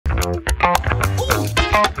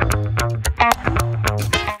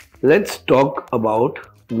Let's talk about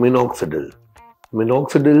Minoxidil.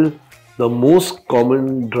 Minoxidil, the most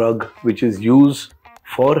common drug which is used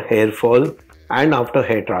for hair fall and after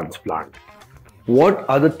hair transplant. What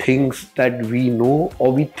are the things that we know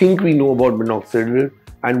or we think we know about Minoxidil,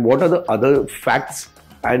 and what are the other facts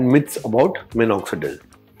and myths about Minoxidil?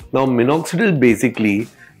 Now, Minoxidil basically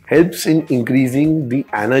helps in increasing the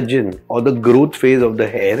anagen or the growth phase of the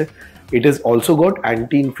hair. It has also got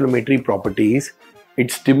anti-inflammatory properties.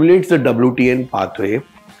 It stimulates the WTN pathway,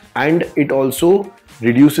 and it also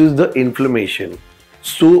reduces the inflammation.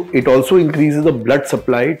 So it also increases the blood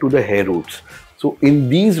supply to the hair roots. So in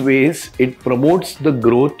these ways, it promotes the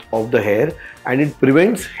growth of the hair and it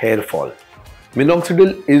prevents hair fall.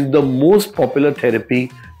 Minoxidil is the most popular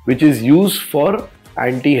therapy which is used for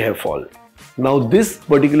anti-hair fall. Now, this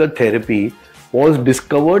particular therapy was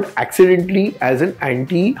discovered accidentally as an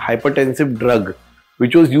anti-hypertensive drug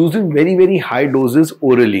which was used in very high doses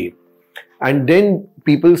orally. And then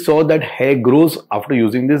people saw that hair grows after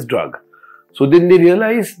using this drug. So then they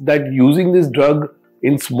realized that using this drug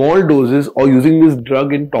in small doses or using this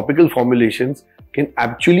drug in topical formulations can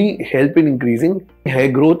actually help in increasing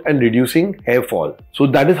hair growth and reducing hair fall. So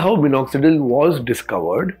that is how Minoxidil was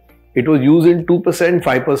discovered. It was used in 2%,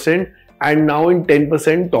 5% and now in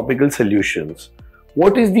 10% topical solutions.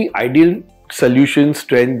 What is the ideal solution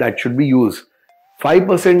strength that should be used?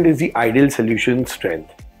 5% is the ideal solution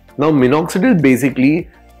strength. Now, Minoxidil basically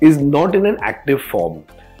is not in an active form.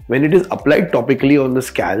 When it is applied topically on the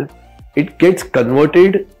scalp, it gets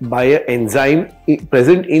converted by an enzyme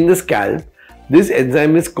present in the scalp. This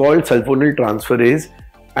enzyme is called sulfonyl transferase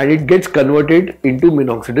and it gets converted into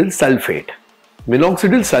minoxidil sulfate.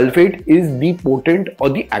 Minoxidil sulfate is the potent or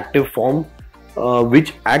the active form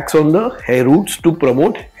which acts on the hair roots to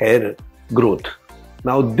promote hair growth.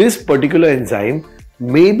 Now, this particular enzyme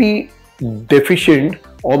may be deficient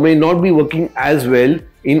or may not be working as well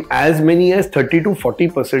in as many as 30 to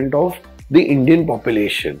 40% of the Indian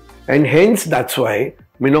population, and hence that's why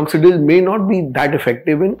Minoxidil may not be that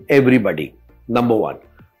effective in everybody. Number one.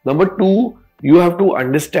 Number two, you have to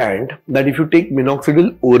understand that if you take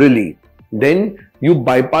Minoxidil orally, then you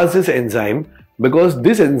bypass this enzyme because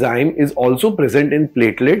this enzyme is also present in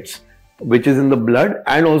platelets, which is in the blood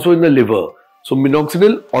and also in the liver. So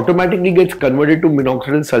Minoxidil automatically gets converted to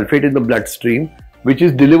minoxidil sulfate in the bloodstream, which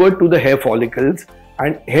is delivered to the hair follicles,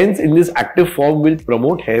 and hence in this active form will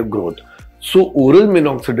promote hair growth. So oral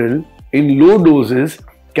Minoxidil in low doses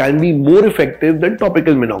can be more effective than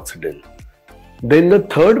topical Minoxidil. Then the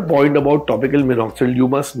third point about topical Minoxidil, you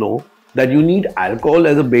must know that you need alcohol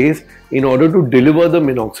as a base in order to deliver the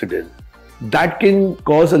Minoxidil. That can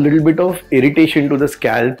cause a little bit of irritation to the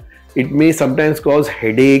scalp. It may sometimes cause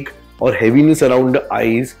headache or heaviness around the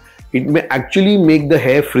eyes. It may actually make the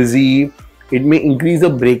hair frizzy. It may increase the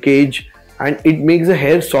breakage and it makes the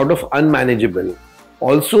hair sort of unmanageable.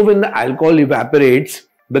 Also, when the alcohol evaporates,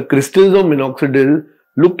 the crystals of Minoxidil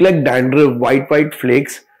look like dandruff, white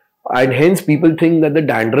flakes, and hence people think that the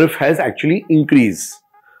dandruff has actually increased.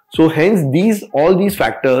 So hence all these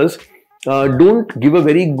factors don't give a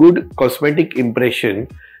very good cosmetic impression.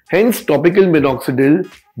 Hence topical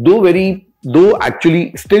Minoxidil, though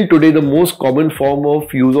actually still today the most common form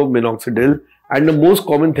of use of Minoxidil and the most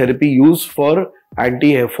common therapy used for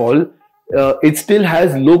anti-hair fall, it still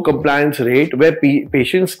has low compliance rate where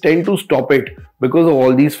patients tend to stop it because of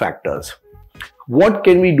all these factors. What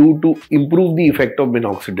can we do to improve the effect of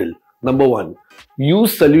Minoxidil? Number one,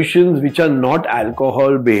 use solutions which are not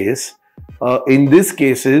alcohol based. In these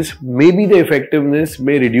cases, maybe the effectiveness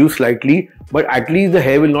may reduce slightly, but at least the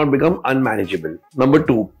hair will not become unmanageable. Number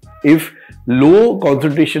two, if low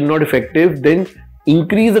concentration not effective, then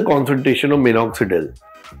increase the concentration of Minoxidil.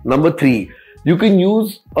 Number three, you can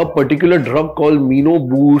use a particular drug called Mino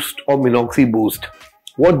Boost or Minoxi Boost.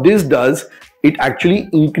 What this does, it actually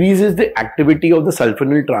increases the activity of the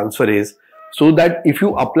sulfonyl transferase, so that if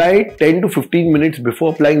you apply 10 to 15 minutes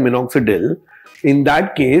before applying Minoxidil, in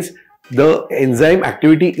that case, the enzyme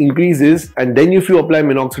activity increases, and then if you apply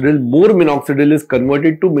Minoxidil, more Minoxidil is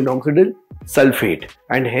converted to minoxidil sulfate,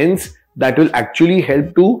 and hence that will actually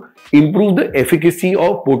help to improve the efficacy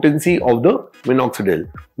or potency of the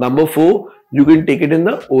Minoxidil. Number four, you can take it in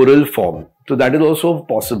the oral form. So that is also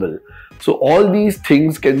possible. So all these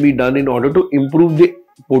things can be done in order to improve the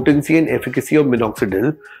potency and efficacy of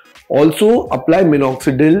Minoxidil. Also apply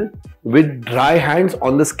Minoxidil with dry hands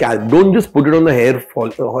on the scalp. Don't just put it on the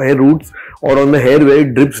hair roots or on the hair where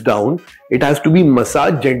it drips down. It has to be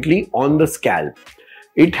massaged gently on the scalp.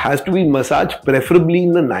 It has to be massaged preferably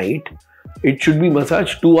in the night. it should be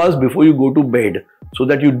massaged 2 hours before you go to bed, so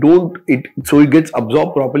that you don't it gets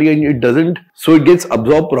absorbed properly,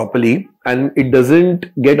 and it doesn't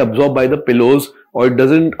get absorbed by the pillows, or it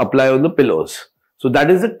doesn't apply on the pillows. So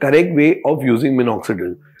that is the correct way of using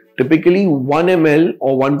minoxidil. Typically 1 ml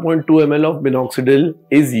or 1.2 ml of minoxidil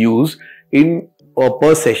is used in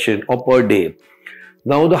per session or per day.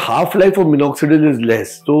 Now the half-life of minoxidil is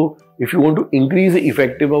less, so if you want to increase the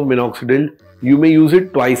effectiveness of minoxidil, you may use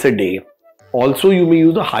it twice a day. Also, you may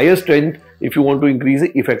use a higher strength if you want to increase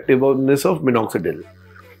the effectiveness of minoxidil.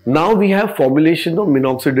 Now we have formulations of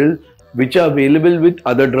minoxidil which are available with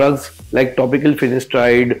other drugs like topical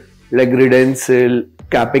finasteride, like Redensil,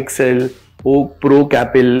 Capexil,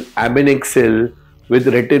 Procapil, Aminexil, with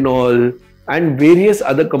retinol and various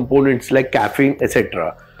other components like caffeine,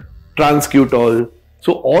 etc. Transcutol.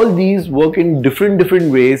 So all these work in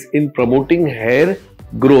different ways in promoting hair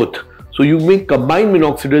growth. So you may combine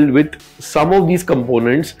minoxidil with some of these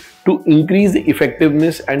components to increase the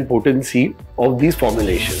effectiveness and potency of these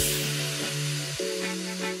formulations.